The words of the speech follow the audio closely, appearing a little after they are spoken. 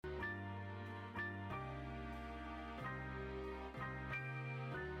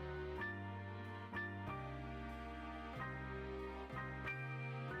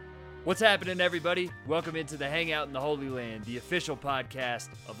What's happening, everybody? Welcome into the Hangout in the Holy Land, the official podcast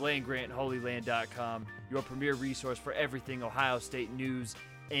of LandGrantHolyLand.com, your premier resource for everything Ohio State news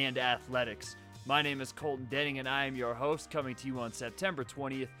and athletics. My name is Colton Denning, and I am your host, coming to you on September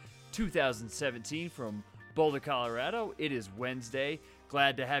 20th, 2017 from Boulder, Colorado. It is Wednesday.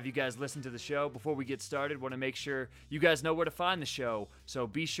 Glad to have you guys listen to the show. Before we get started, want to make sure you guys know where to find the show, so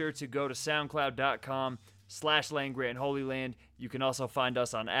be sure to go to soundcloud.com/LandGrantHolyLand. You can also find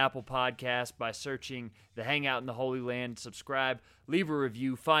us on Apple Podcasts by searching the Hangout in the Holy Land. Subscribe, leave a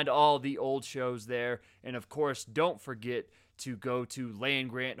review, find all the old shows there. And of course, don't forget to go to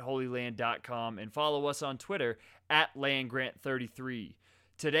LandGrantHolyLand.com and follow us on Twitter at LandGrant33.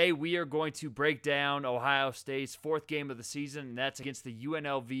 Today, we are going to break down Ohio State's fourth game of the season, and that's against the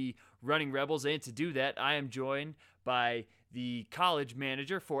UNLV Running Rebels. And to do that, I am joined by the college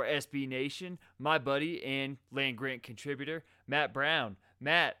manager for SB Nation, my buddy and Land Grant contributor, Matt Brown.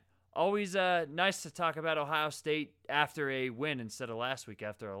 Matt, always nice to talk about Ohio State after a win instead of last week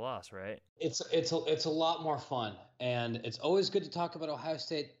after a loss, right? It's a lot more fun, and it's always good to talk about Ohio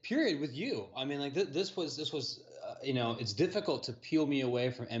State. Period with you. I mean, like this was it's difficult to peel me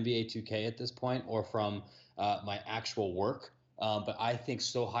away from NBA 2K at this point or from my actual work. But I think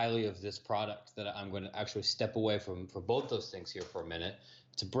so highly of this product that I'm going to actually step away from both those things here for a minute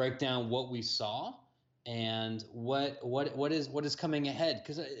to break down what we saw and what is coming ahead.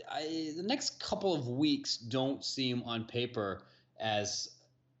 Because the next couple of weeks don't seem on paper as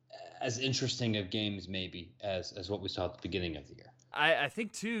interesting of games maybe as what we saw at the beginning of the year. I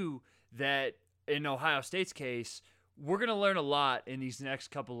think too that in Ohio State's case, we're going to learn a lot in these next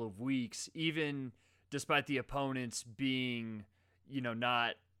couple of weeks, even despite the opponents being,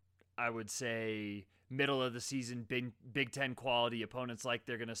 not, I would say, middle of the season, Big Ten quality opponents like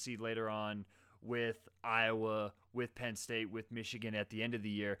they're going to see later on with Iowa, with Penn State, with Michigan at the end of the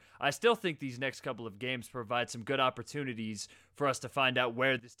year. I still think these next couple of games provide some good opportunities for us to find out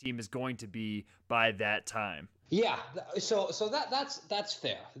where this team is going to be by that time. Yeah, so that's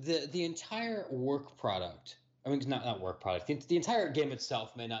fair. The entire work product, I mean, not work product. The entire game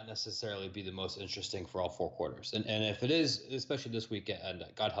itself may not necessarily be the most interesting for all four quarters, and if it is, especially this weekend,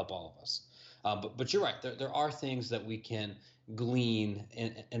 God help all of us. But you're right. There are things that we can glean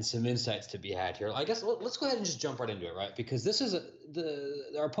and some insights to be had here. I guess let's go ahead and just jump right into it, right? Because this is the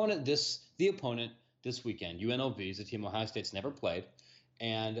opponent this weekend. UNLV is a team Ohio State's never played,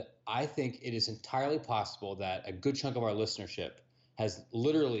 and I think it is entirely possible that a good chunk of our listenership has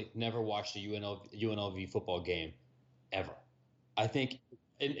literally never watched a UNLV football game ever. I think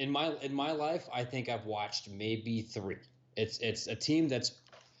in my life, I think I've watched maybe 3. It's a team that's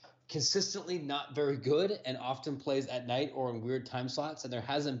consistently not very good and often plays at night or in weird time slots, and there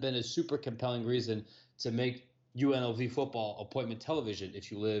hasn't been a super compelling reason to make UNLV football appointment television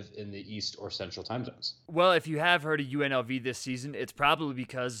if you live in the East or Central time zones. Well, if you have heard of UNLV this season, it's probably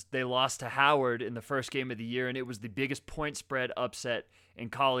because they lost to Howard in the first game of the year, and it was the biggest point spread upset in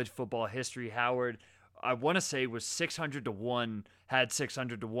college football history. Howard, I want to say, was 600-1, had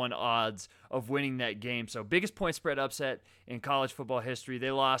 600-1 odds of winning that game. So biggest point spread upset in college football history.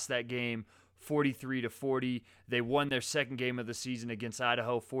 They lost that game 43-40. They won their second game of the season against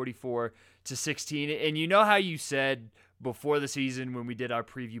Idaho 44-16. And you know how you said before the season when we did our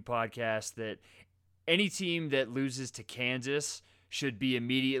preview podcast that any team that loses to Kansas should be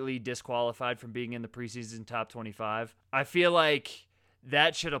immediately disqualified from being in the preseason top 25. I feel like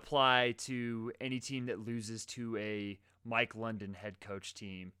that should apply to any team that loses to a Mike London head coach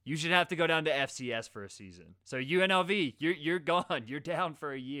team. You should have to go down to FCS for a season. So UNLV, you're gone. You're down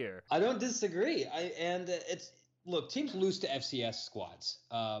for a year. I don't disagree. Teams lose to FCS squads,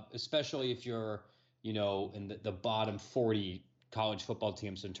 especially if you're, in the bottom 40 college football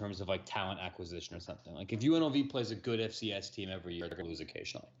teams in terms of like talent acquisition or something. Like if UNLV plays a good FCS team every year, they're going to lose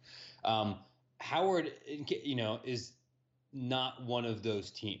occasionally. Howard, is not one of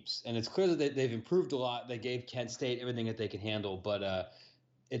those teams, and it's clear that they've improved a lot. They gave Kent State everything that they can handle, but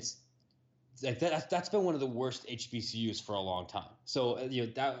it's like that's been one of the worst HBCUs for a long time. So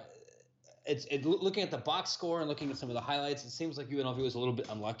looking at the box score and looking at some of the highlights, it seems like UNLV was a little bit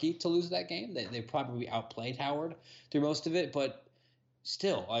unlucky to lose that game. They probably outplayed Howard through most of it, but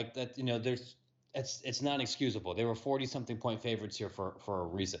still, like that, it's not excusable. They were 40-something point favorites here for a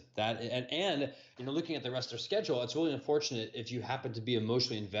reason. That and looking at the rest of their schedule, it's really unfortunate if you happen to be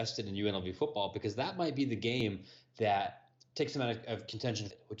emotionally invested in UNLV football, because that might be the game that takes them out of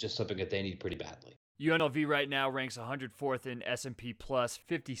contention, which is something that they need pretty badly. UNLV right now ranks 104th in S&P Plus,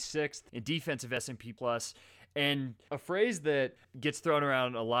 56th in defensive S&P Plus, And a phrase that gets thrown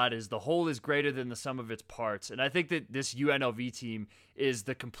around a lot is the whole is greater than the sum of its parts. And I think that this UNLV team is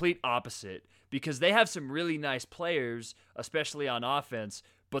the complete opposite because they have some really nice players, especially on offense,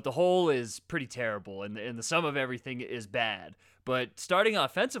 but the whole is pretty terrible and the sum of everything is bad. But starting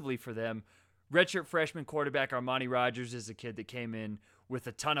offensively for them, redshirt freshman quarterback Armani Rogers is a kid that came in with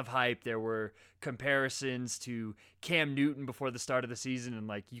a ton of hype. There were comparisons to Cam Newton before the start of the season, and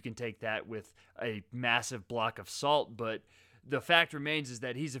like you can take that with a massive block of salt, but the fact remains is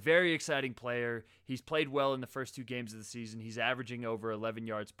that he's a very exciting player. He's played well in the first 2 games of the season. He's averaging over 11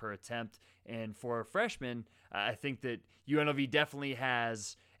 yards per attempt, and for a freshman, I think that UNLV definitely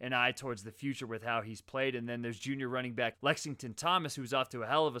has an eye towards the future with how he's played. And then there's junior running back Lexington Thomas, who's off to a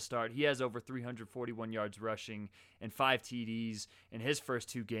hell of a start. He has over 341 yards rushing and 5 TDs in his first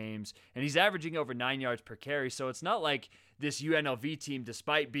 2 games, and he's averaging over 9 yards per carry. So it's not like this UNLV team,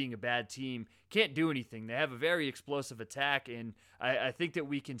 despite being a bad team, can't do anything. They have a very explosive attack, and I think that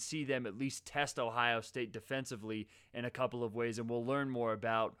we can see them at least test Ohio State defensively in a couple of ways, and we'll learn more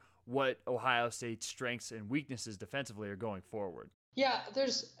about what Ohio State's strengths and weaknesses defensively are going forward. Yeah,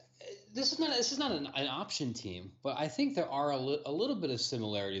 this is not an option team, but I think there are a little bit of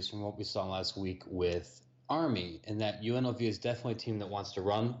similarities from what we saw last week with Army, in that UNLV is definitely a team that wants to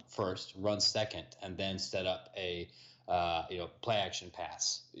run first, run second, and then set up a play action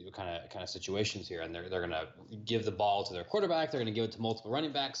pass kind of situations here, and they're going to give the ball to their quarterback. They're going to give it to multiple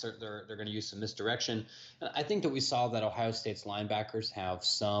running backs. They're going to use some misdirection. And I think that we saw that Ohio State's linebackers have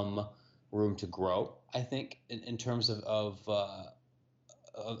some room to grow. I think in terms of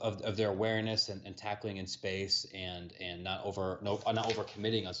their awareness and tackling in space and not over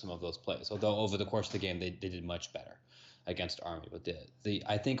committing on some of those plays. Although over the course of the game they did much better against Army. But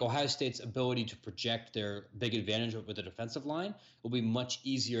I think Ohio State's ability to project their big advantage with the defensive line will be much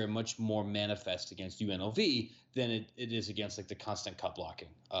easier and much more manifest against UNLV than it is against like the constant cut blocking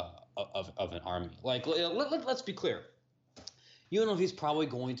of an Army. Like let's be clear, UNLV is probably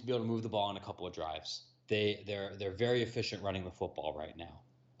going to be able to move the ball in a couple of drives. They're very efficient running the football right now.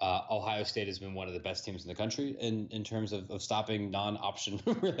 Ohio State has been one of the best teams in the country in terms of stopping non-option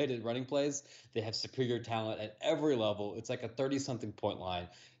related running plays. They have superior talent at every level. It's like a 30-something point line.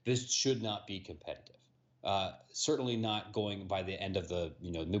 This should not be competitive. Certainly not going by the end of the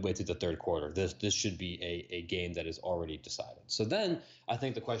midway through the third quarter. This should be a game that is already decided. So then I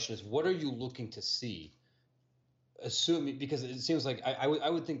think the question is, what are you looking to see? Assuming, because it seems like I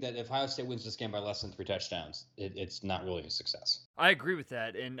would think that if Ohio State wins this game by less than 3 touchdowns, it's not really a success. I agree with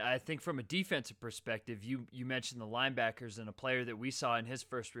that, and I think from a defensive perspective, you mentioned the linebackers, and a player that we saw in his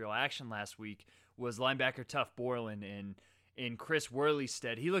first real action last week was linebacker Tuf Borland in Chris Worley's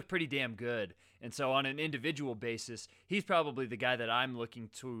stead. He looked pretty damn good, and so on an individual basis, he's probably the guy that I'm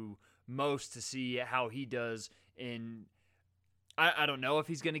looking to most to see how he does in. I don't know if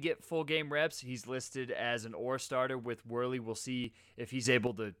he's going to get full game reps. He's listed as an or starter with Worley. We'll see if he's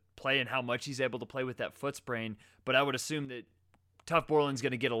able to play and how much he's able to play with that foot sprain. But I would assume that Tuf Borland's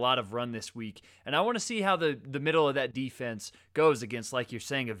going to get a lot of run this week. And I want to see how the middle of that defense goes against, like you're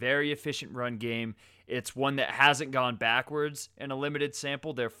saying, a very efficient run game. It's one that hasn't gone backwards in a limited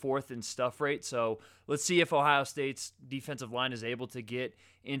sample. They're 4th in stuff rate. So let's see if Ohio State's defensive line is able to get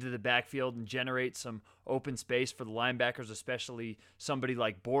into the backfield and generate some open space for the linebackers, especially somebody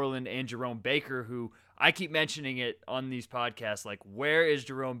like Borland and Jerome Baker, who I keep mentioning it on these podcasts. Like, where is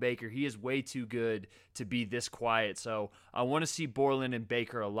Jerome Baker? He is way too good to be this quiet. So I want to see Borland and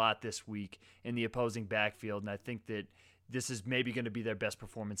Baker a lot this week in the opposing backfield. And I think that this is maybe going to be their best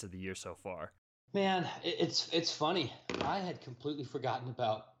performance of the year so far. Man, it's funny. I had completely forgotten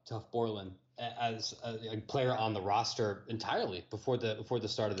about Tuf Borland as a player on the roster entirely before the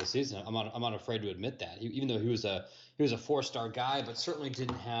start of the season. I'm not afraid to admit that. Even though he was a 4-star guy, but certainly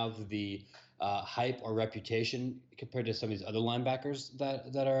didn't have the hype or reputation compared to some of these other linebackers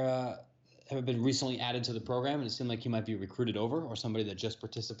that are have been recently added to the program. And it seemed like he might be recruited over, or somebody that just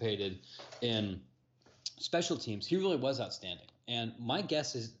participated in special teams. He really was outstanding. And my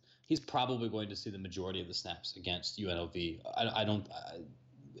guess is he's probably going to see the majority of the snaps against UNLV.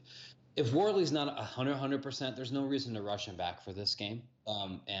 If Worley's not 100%, there's no reason to rush him back for this game.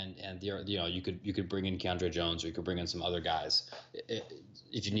 You could bring in Keandre Jones, or you could bring in some other guys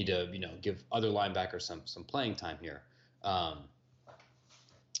if you need to, give other linebackers some playing time here.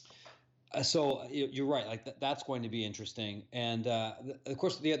 So you're right. Like that's going to be interesting. And of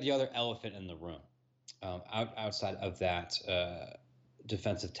course, the other elephant in the room, outside of that.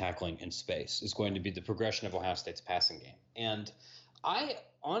 Defensive tackling in space is going to be the progression of Ohio State's passing game. And I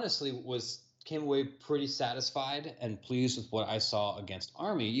honestly was came away pretty satisfied and pleased with what I saw against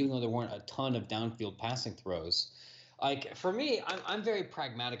Army, even though there weren't a ton of downfield passing throws. Like for me, I'm very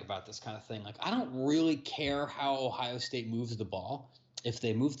pragmatic about this kind of thing. Like I don't really care how Ohio State moves the ball if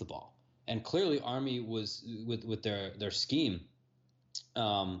they move the ball. And clearly, Army was with their scheme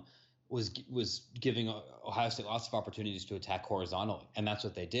um, was giving Ohio State lots of opportunities to attack horizontally, and that's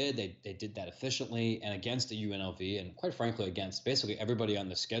what they did. They did that efficiently, and against the UNLV, and quite frankly, against basically everybody on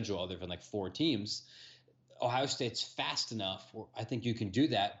the schedule other than like 4 teams. Ohio State's fast enough where I think you can do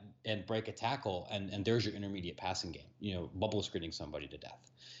that and break a tackle, and there's your intermediate passing game. Bubble screening somebody to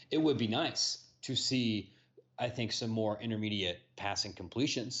death. It would be nice to see, I think, some more intermediate passing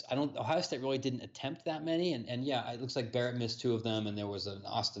completions. Ohio State really didn't attempt that many, and yeah, it looks like Barrett missed 2 of them, and there was an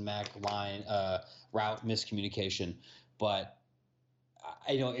Austin Mack route miscommunication. But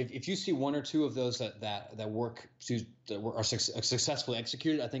if you see 1 or 2 of those that are successfully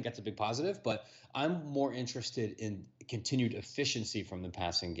executed, I think that's a big positive. But I'm more interested in continued efficiency from the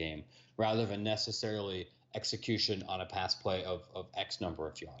passing game rather than necessarily execution on a pass play of X number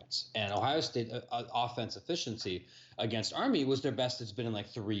of yards. And Ohio State offense efficiency against Army was their best it's been in like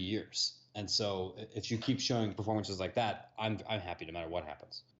 3 years. And so if you keep showing performances like that, I'm happy no matter what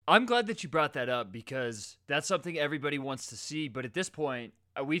happens. I'm glad that you brought that up because that's something everybody wants to see. But at this point,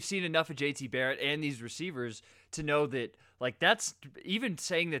 we've seen enough of JT Barrett and these receivers to know that, like, that's even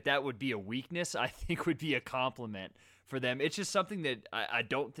saying that would be a weakness, I think would be a compliment for them. It's just something that I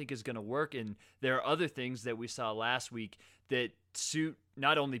don't think is going to work. And there are other things that we saw last week that suit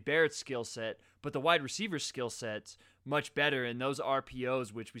not only Barrett's skill set, but the wide receiver skill sets much better. And those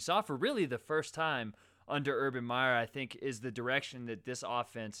RPOs, which we saw for really the first time under Urban Meyer, I think is the direction that this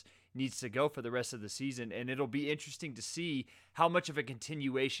offense needs to go for the rest of the season. And it'll be interesting to see how much of a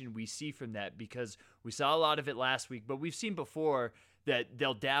continuation we see from that, because we saw a lot of it last week, but we've seen before that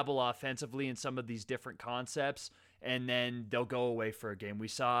they'll dabble offensively in some of these different concepts and then they'll go away for a game. We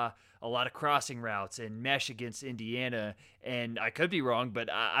saw a lot of crossing routes and mesh against Indiana, and I could be wrong, but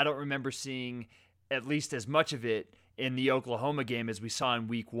I don't remember seeing at least as much of it in the Oklahoma game as we saw in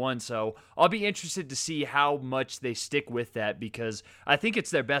week 1. So I'll be interested to see how much they stick with that, because I think it's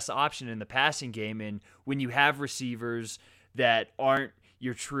their best option in the passing game. And when you have receivers that aren't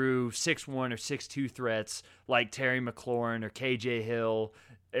your true 6'1 or 6'2 threats like Terry McLaurin or KJ Hill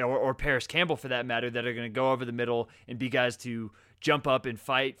or Paris Campbell for that matter, that are going to go over the middle and be guys to jump up and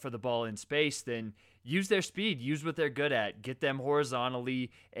fight for the ball in space, then use their speed, use what they're good at, get them horizontally,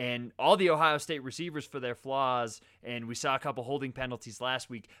 and all the Ohio State receivers for their flaws, and we saw a couple holding penalties last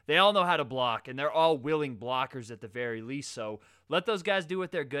week, they all know how to block, and they're all willing blockers at the very least, so let those guys do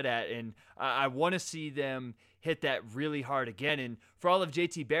what they're good at, and I want to see them hit that really hard again. And for all of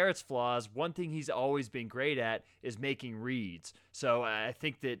JT Barrett's flaws, one thing he's always been great at is making reads. So I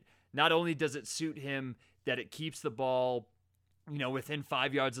think that not only does it suit him that it keeps the ball, within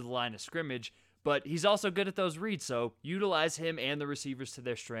 5 yards of the line of scrimmage, but he's also good at those reads. So utilize him and the receivers to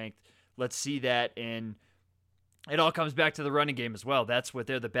their strength. Let's see that. And it all comes back to the running game as well. That's what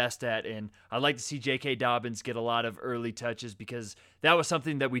they're the best at. And I'd like to see J.K. Dobbins get a lot of early touches, because that was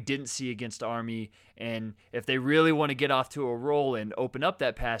something that we didn't see against Army. And if they really want to get off to a roll and open up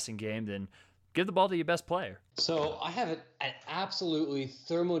that passing game, then give the ball to your best player. So I have an absolutely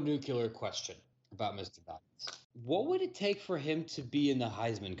thermonuclear question about Mr. Dobbins. What would it take for him to be in the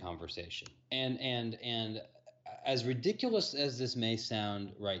Heisman conversation? And as ridiculous as this may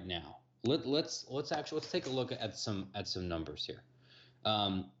sound right now, let's take a look at some numbers here,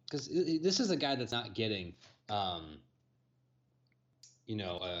 because this is a guy that's not getting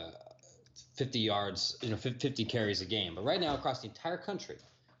 50 yards, 50 carries a game, but right now across the entire country,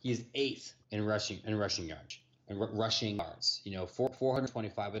 he is 8th in rushing yards.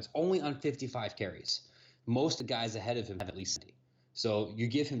 425, but it's only on 55 carries. Most of the guys ahead of him have at least 70. So you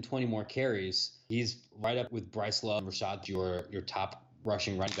give him 20 more carries, he's right up with Bryce Love, Rashad, your top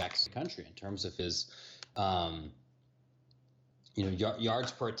rushing running backs in the country in terms of his,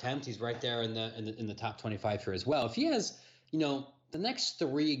 yards per attempt. He's right there in the top 25 here as well. If he has, the next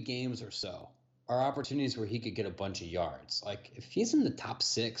 3 games or so are opportunities where he could get a bunch of yards. Like if he's in the top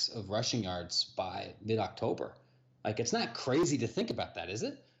 6 of rushing yards by mid-October, like it's not crazy to think about that, is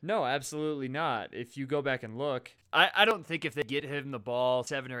it? No, absolutely not. If you go back and look, I don't think if they get him the ball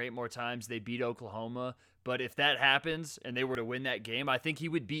 7 or 8 more times, they beat Oklahoma. But if that happens and they were to win that game, I think he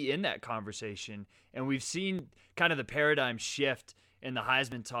would be in that conversation. And we've seen kind of the paradigm shift in the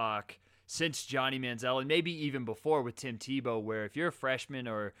Heisman talk since Johnny Manziel, and maybe even before with Tim Tebow, where if you're a freshman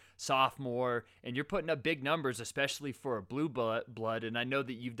or sophomore and you're putting up big numbers, especially for a blue blood, and I know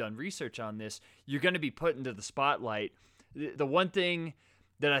that you've done research on this, you're going to be put into the spotlight. The one thing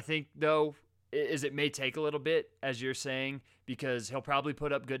that I think, though, is it may take a little bit, as you're saying, because he'll probably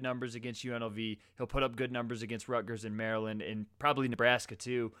put up good numbers against UNLV. He'll put up good numbers against Rutgers and Maryland and probably Nebraska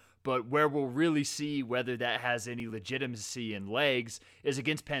too. But where we'll really see whether that has any legitimacy and legs is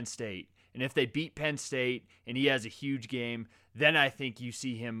against Penn State. And if they beat Penn State and he has a huge game, then I think you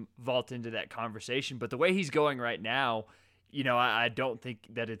see him vault into that conversation. But the way he's going right now, I don't think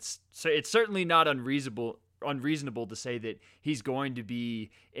that it's certainly not unreasonable to say that he's going to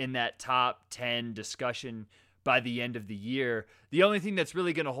be in that top 10 discussion by the end of the year. The only thing that's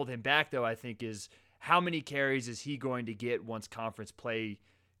really going to hold him back, though, I think, is how many carries is he going to get once conference play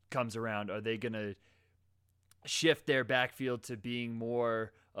comes around? Are they going to shift their backfield to being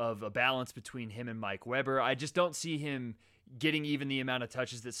more of a balance between him and Mike Weber? I just don't see him getting even the amount of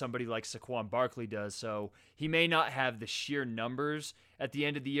touches that somebody like Saquon Barkley does. So he may not have the sheer numbers at the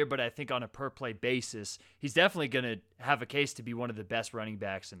end of the year, but I think on a per play basis, he's definitely going to have a case to be one of the best running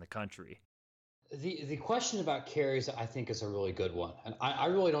backs in the country. The question about carries, I think, is a really good one. And I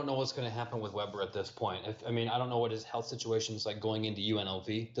really don't know what's going to happen with Weber at this point. I don't know what his health situation is like going into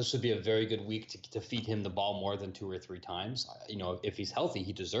UNLV. This would be a very good week to feed him the ball more than 2 or 3 times. If he's healthy,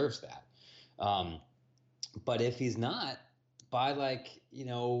 he deserves that. But if he's not, by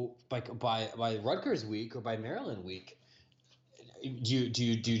Rutgers week or by Maryland week, do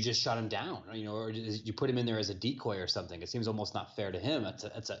you just shut him down, or do you put him in there as a decoy or something? It seems almost not fair to him. It's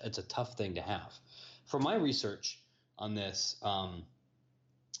a tough thing to have. From my research on this,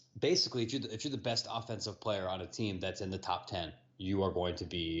 basically, if you're the best offensive player on a team that's in the top 10, you are going to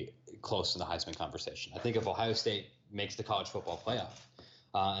be close to the Heisman conversation. I think if Ohio State makes the college football playoff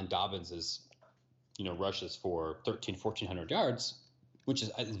and Dobbins is rushes for 1,400 yards, which is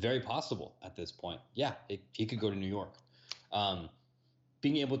very possible at this point. Yeah, he could go to New York.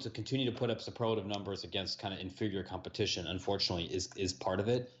 Being able to continue to put up superlative numbers against kind of inferior competition, unfortunately, is part of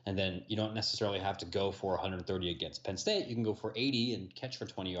it. And then you don't necessarily have to go for 130 against Penn State. You can go for 80 and catch for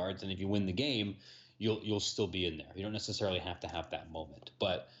 20 yards. And if you win the game, you'll still be in there. You don't necessarily have to have that moment.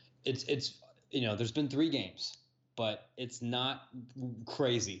 But it's there's been 3 games. But it's not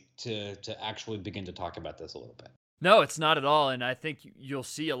crazy to actually begin to talk about this a little bit. No, it's not at all. And I think you'll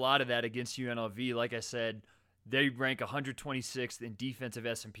see a lot of that against UNLV. Like I said, they rank 126th in defensive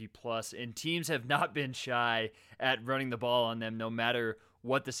S&P plus, and teams have not been shy at running the ball on them no matter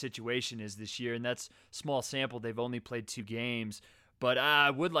what the situation is this year. And that's small sample. They've only played 2 games. But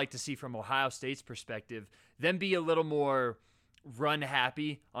I would like to see from Ohio State's perspective them be a little more run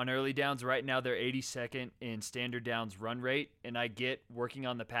happy on early downs. Right now they're 82nd in standard downs run rate, and I get working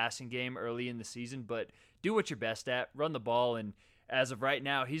on the passing game early in the season, but do what you're best at, run the ball, and as of right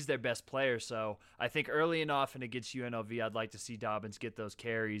now, he's their best player. So I think early and often against UNLV, I'd like to see Dobbins get those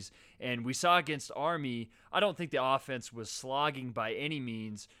carries. And we saw against Army, I don't think the offense was slogging by any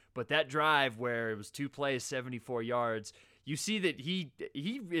means, but that drive where it was 2 plays, 74 yards, you see that he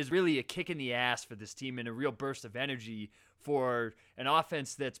is really a kick in the ass for this team and a real burst of energy for an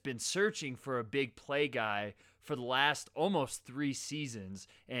offense that's been searching for a big play guy for the last almost 3 seasons.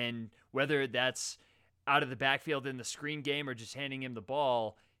 And whether that's out of the backfield in the screen game or just handing him the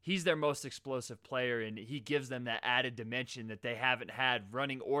ball, he's their most explosive player, and he gives them that added dimension that they haven't had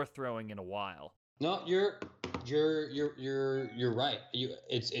running or throwing in a while. No, you're right.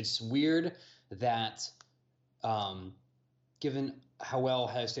 It's weird that given how well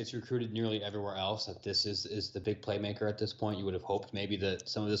Ohio State's recruited nearly everywhere else, that this is the big playmaker at this point. You would have hoped maybe that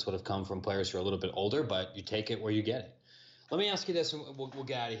some of this would have come from players who are a little bit older, but you take it where you get it. Let me ask you this, and we'll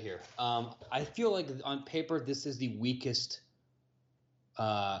get out of here. I feel like on paper, this is the weakest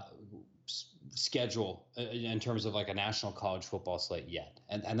schedule in terms of like a national college football slate yet.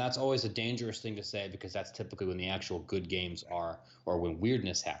 And that's always a dangerous thing to say because that's typically when the actual good games are or when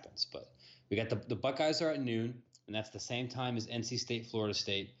weirdness happens. But we got the Buckeyes are at noon, and that's the same time as NC State, Florida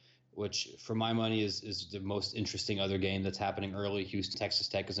State, which for my money is the most interesting other game that's happening early. Houston, Texas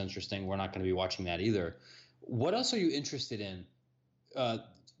Tech is interesting. We're not going to be watching that either. What else are you interested in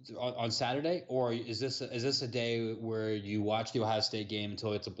on Saturday, or is this a day where you watch the Ohio State game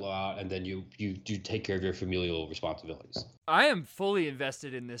until it's a blowout, and then you take care of your familial responsibilities? I am fully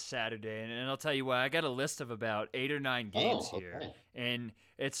invested in this Saturday, and I'll tell you why. I got a list of about 8 or 9 games here, and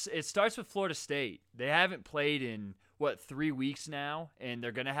it starts with Florida State. They haven't played in 3 weeks now, and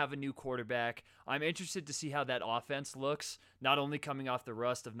they're going to have a new quarterback. I'm interested to see how that offense looks, not only coming off the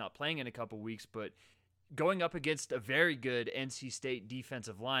rust of not playing in a couple weeks, but going up against a very good NC State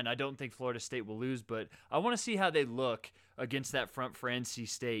defensive line. I don't think Florida State will lose, but I want to see how they look against that front for NC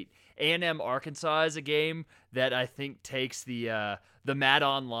State. A&M Arkansas is a game that I think takes the Matt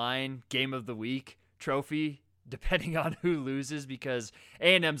Online Game of the Week trophy depending on who loses, because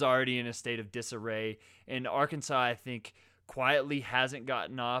A&M's already in a state of disarray, and Arkansas, I think, quietly hasn't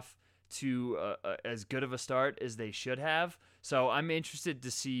gotten off to as good of a start as they should have. So I'm interested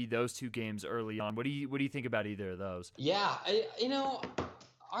to see those two games early on. What do you think about either of those? Yeah,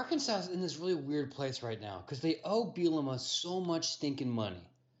 Arkansas is in this really weird place right now because they owe Bielema so much stinking money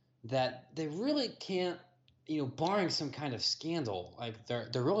that they really can't, barring some kind of scandal, like they're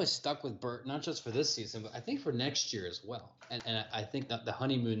really stuck with Burt, not just for this season, but I think for next year as well. And I think that the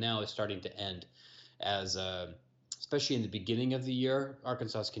honeymoon now is starting to end, as especially in the beginning of the year,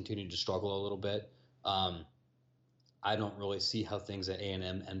 Arkansas has continued to struggle a little bit. I don't really see how things at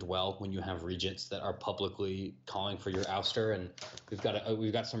A&M end well when you have regents that are publicly calling for your ouster, and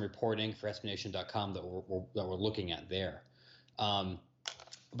we've got some reporting for SBNation.com that we're looking at there.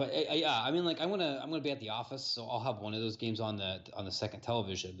 But yeah, I mean, like I'm gonna be at the office, so I'll have one of those games on the second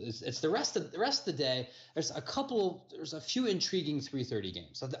television. It's the rest of the day. There's a few intriguing 3:30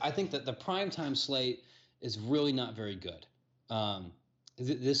 games. So I think that the primetime slate is really not very good.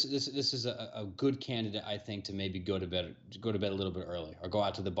 This is a good candidate, I think, to maybe go to bed a little bit early or go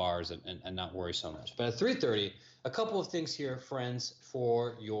out to the bars and not worry so much. But at 3:30, a couple of things here, friends,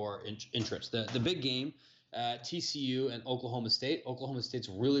 for your interest. The big game, TCU and Oklahoma State. Oklahoma State's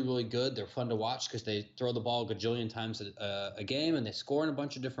really, really good. They're fun to watch because they throw the ball a gajillion times a game, and they score in a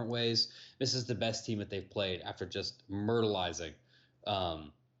bunch of different ways. This is the best team that they've played after just myrtleizing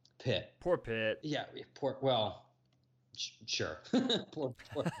Pitt. Poor Pitt. Yeah, sure. poor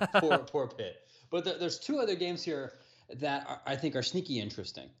Pitt. But there's two other games here that I think are sneaky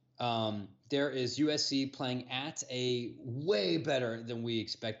interesting. There is USC playing at a way better than we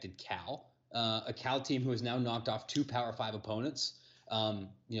expected Cal. A Cal team who has now knocked off two Power 5 opponents.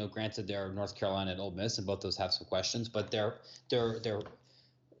 Granted, they're North Carolina and Ole Miss, and both those have some questions, but their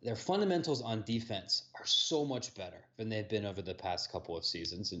fundamentals on defense are so much better than they've been over the past couple of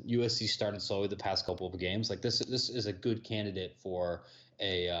seasons. And USC started slowly the past couple of games. Like this is a good candidate for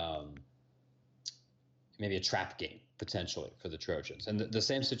maybe a trap game potentially for the Trojans. And the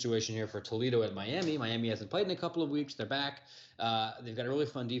same situation here for Toledo and Miami. Miami hasn't played in a couple of weeks. They're back. They've got a really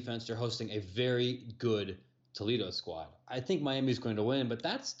fun defense. They're hosting a very good Toledo squad. I think Miami's going to win, but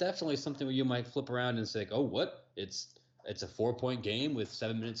that's definitely something where you might flip around and say, oh, what? It's a 4-point game with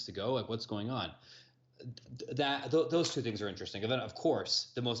 7 minutes to go. Like, what's going on? Those two things are interesting. And then, of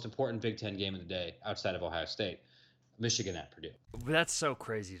course, the most important Big Ten game of the day outside of Ohio State, Michigan at Purdue. That's so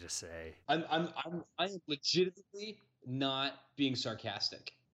crazy to say. I'm legitimately not being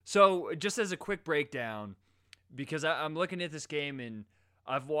sarcastic. So, just as a quick breakdown, because I'm looking at this game and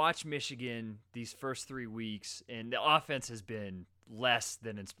I've watched Michigan these first 3 weeks, and the offense has been less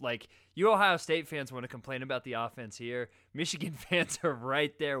than it's like. You Ohio State fans want to complain about the offense here. Michigan fans are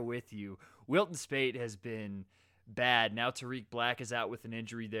right there with you. Wilton Speight has been bad. Now Tariq Black is out with an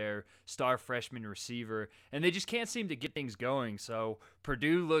injury there, star freshman receiver, and they just can't seem to get things going. So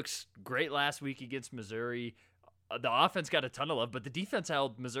Purdue looks great last week against Missouri. The offense got a ton of love, but the defense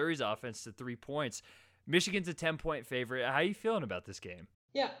held Missouri's offense to 3 points. Michigan's a 10-point favorite. How are you feeling about this game?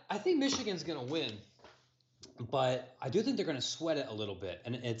 Yeah, I think Michigan's going to win, but I do think they're going to sweat it a little bit.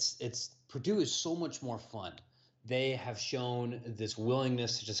 And it's Purdue is so much more fun. They have shown this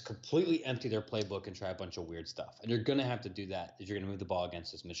willingness to just completely empty their playbook and try a bunch of weird stuff. And you're going to have to do that if you're going to move the ball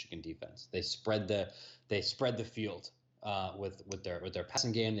against this Michigan defense. They spread the field with their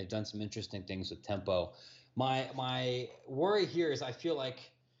passing game. They've done some interesting things with tempo. My worry here is I feel like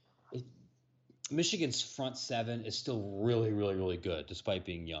Michigan's front seven is still really, really, really good despite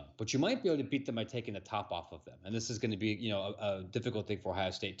being young. But you might be able to beat them by taking the top off of them. And this is going to be, a difficult thing for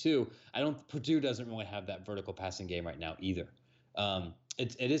Ohio State too. Purdue doesn't really have that vertical passing game right now either.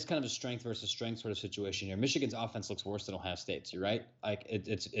 It is kind of a strength versus strength sort of situation here. Michigan's offense looks worse than Ohio State's. You're right. Like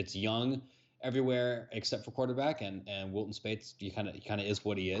it's young everywhere except for quarterback, and Wilton Speight, he kind of is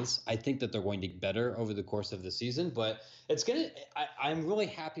what he is. I think that they're going to get better over the course of the season, but I'm really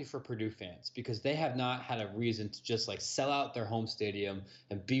happy for Purdue fans because they have not had a reason to just like sell out their home stadium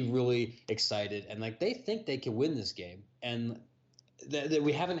and be really excited, and like they think they can win this game, and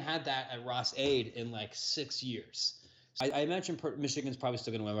we haven't had that at Ross-Ade in like 6 years. I imagine Michigan's probably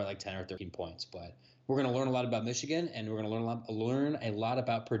still going to win by like 10 or 13 points, but we're going to learn a lot about Michigan, and we're going to learn a lot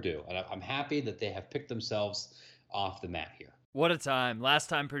about Purdue. And I'm happy that they have picked themselves off the mat here. What a time. Last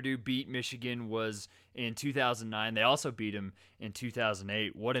time Purdue beat Michigan was in 2009. They also beat them in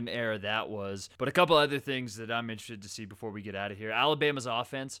 2008. What an era that was. But a couple other things that I'm interested to see before we get out of here. Alabama's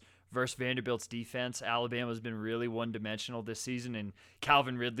offense versus Vanderbilt's defense. Alabama's been really one-dimensional this season, and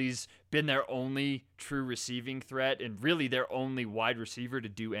Calvin Ridley's been their only true receiving threat and really their only wide receiver to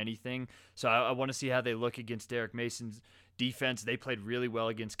do anything. So I want to see how they look against Derek Mason's defense. They played really well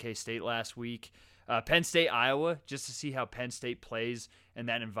against K-State last week. Penn State, Iowa, just to see how Penn State plays in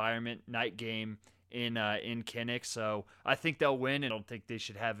that environment. Night game in Kinnick. So I think they'll win, and I don't think they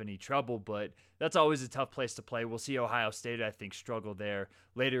should have any trouble, but that's always a tough place to play. We'll see Ohio State, I think, struggle there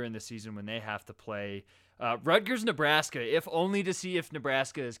later in the season when they have to play Rutgers, Nebraska, if only to see if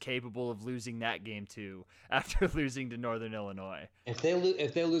Nebraska is capable of losing that game too after losing to Northern Illinois. If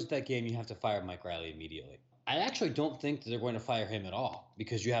they lose that game, you have to fire Mike Riley immediately. I actually don't think that they're going to fire him at all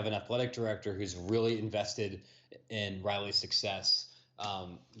because you have an athletic director who's really invested in Riley's success.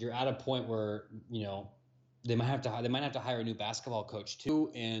 You're at a point where they might have to hire a new basketball coach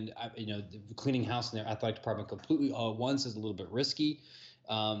too, and cleaning house in their athletic department completely all at once is a little bit risky.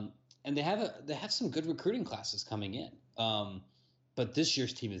 And they have some good recruiting classes coming in, but this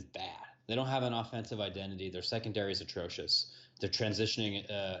year's team is bad. They don't have an offensive identity. Their secondary is atrocious. They're transitioning,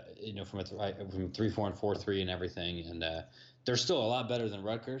 from 3-4 and 4-3 and everything, and they're still a lot better than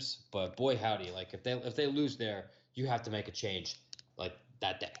Rutgers. But boy, howdy, like if they lose there, you have to make a change like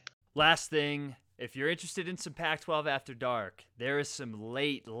that day. Last thing, if you're interested in some Pac-12 After Dark, there is some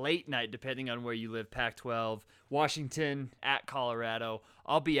late night, depending on where you live, Pac-12, Washington at Colorado.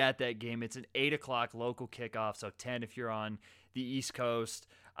 I'll be at that game. It's an 8 o'clock local kickoff, so 10 if you're on the East Coast.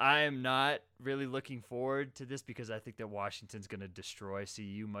 I am not really looking forward to this because I think that Washington's going to destroy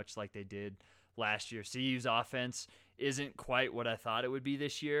CU much like they did last year. CU's offense isn't quite what I thought it would be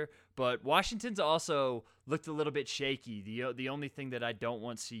this year, but Washington's also looked a little bit shaky. The only thing that I don't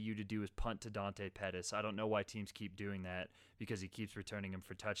want CU to do is punt to Dante Pettis. I don't know why teams keep doing that because he keeps returning them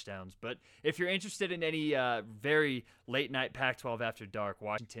for touchdowns. But if you're interested in any very late night Pac-12 After Dark,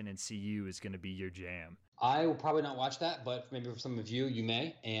 Washington and CU is going to be your jam. I will probably not watch that, but maybe for some of you, you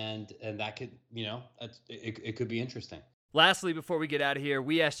may, and that could, it could be interesting. Lastly, before we get out of here,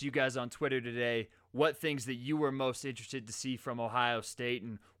 we asked you guys on Twitter today what things that you were most interested to see from Ohio State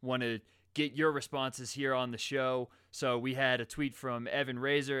and want to get your responses here on the show. So we had a tweet from Evan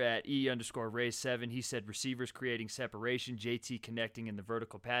Razor at E_Ray7. He said receivers creating separation, JT connecting in the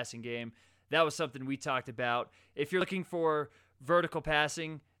vertical passing game. That was something we talked about. If you're looking for vertical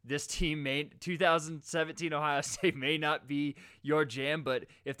passing, this team 2017 Ohio State may not be your jam, but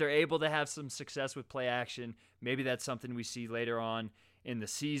if they're able to have some success with play action, maybe that's something we see later on in the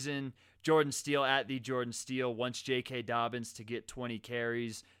season. Jordan Steele at the Jordan Steele wants J.K. Dobbins to get 20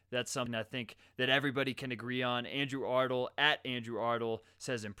 carries. That's something I think that everybody can agree on. Andrew Ardle at Andrew Ardle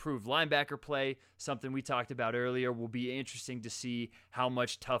says improved linebacker play, something we talked about earlier. Will be interesting to see how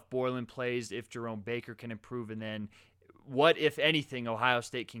much Tough Borland plays, if Jerome Baker can improve, and then what, if anything, Ohio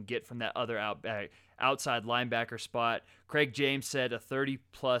State can get from that other outside linebacker spot. Craig James said a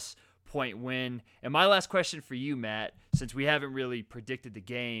 30-plus point win. And my last question for you, Matt, since we haven't really predicted the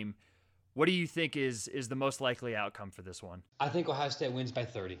game, what do you think is the most likely outcome for this one? I think Ohio State wins by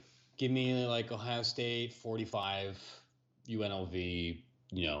 30. Give me Ohio State 45, UNLV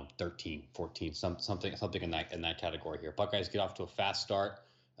 13, 14, something in that category here. Buckeyes get off to a fast start.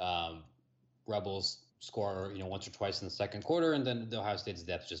 Rebels score once or twice in the second quarter, and then the Ohio State's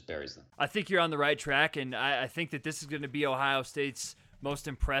depth just buries them. I think you're on the right track, and I think that this is going to be Ohio State's most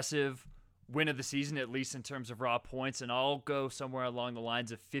impressive win of the season, at least in terms of raw points, and I'll go somewhere along the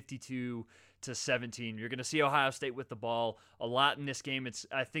lines of 52-17. You're going to see Ohio State with the ball a lot in this game.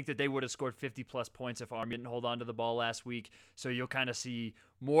 I think that they would have scored 50-plus points if Army didn't hold on to the ball last week, so you'll kind of see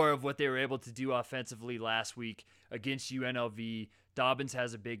more of what they were able to do offensively last week against UNLV. Dobbins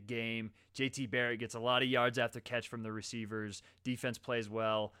has a big game. JT Barrett gets a lot of yards after catch from the receivers. Defense plays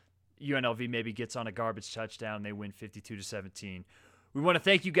well. UNLV maybe gets on a garbage touchdown. They win 52-17. We want to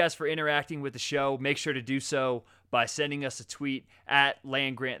thank you guys for interacting with the show. Make sure to do so by sending us a tweet at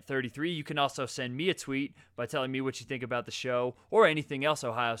LandGrant33. You can also send me a tweet by telling me what you think about the show or anything else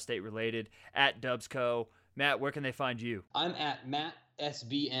Ohio State related at Dubsco. Matt, where can they find you? I'm at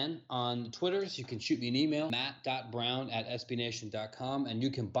MattSBN on Twitters. You can shoot me an email, matt.brown@sbnation.com, and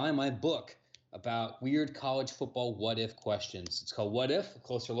you can buy my book about weird college football what-if questions. It's called What If? A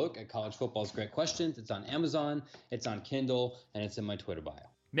Closer Look at College Football's Great Questions. It's on Amazon, it's on Kindle, and it's in my Twitter bio.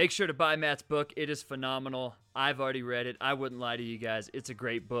 Make sure to buy Matt's book. It is phenomenal. I've already read it. I wouldn't lie to you guys. It's a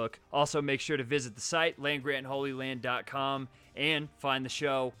great book. Also, make sure to visit the site, landgrantholyland.com, And find the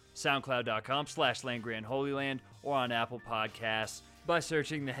show, soundcloud.com/LandGrandHolyLand, or on Apple Podcasts by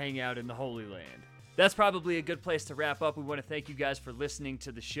searching the Hangout in the Holy Land. That's probably a good place to wrap up. We want to thank you guys for listening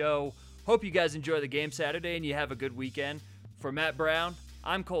to the show. Hope you guys enjoy the game Saturday and you have a good weekend. For Matt Brown,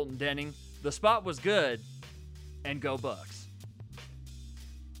 I'm Colton Denning. The spot was good, and go Bucks.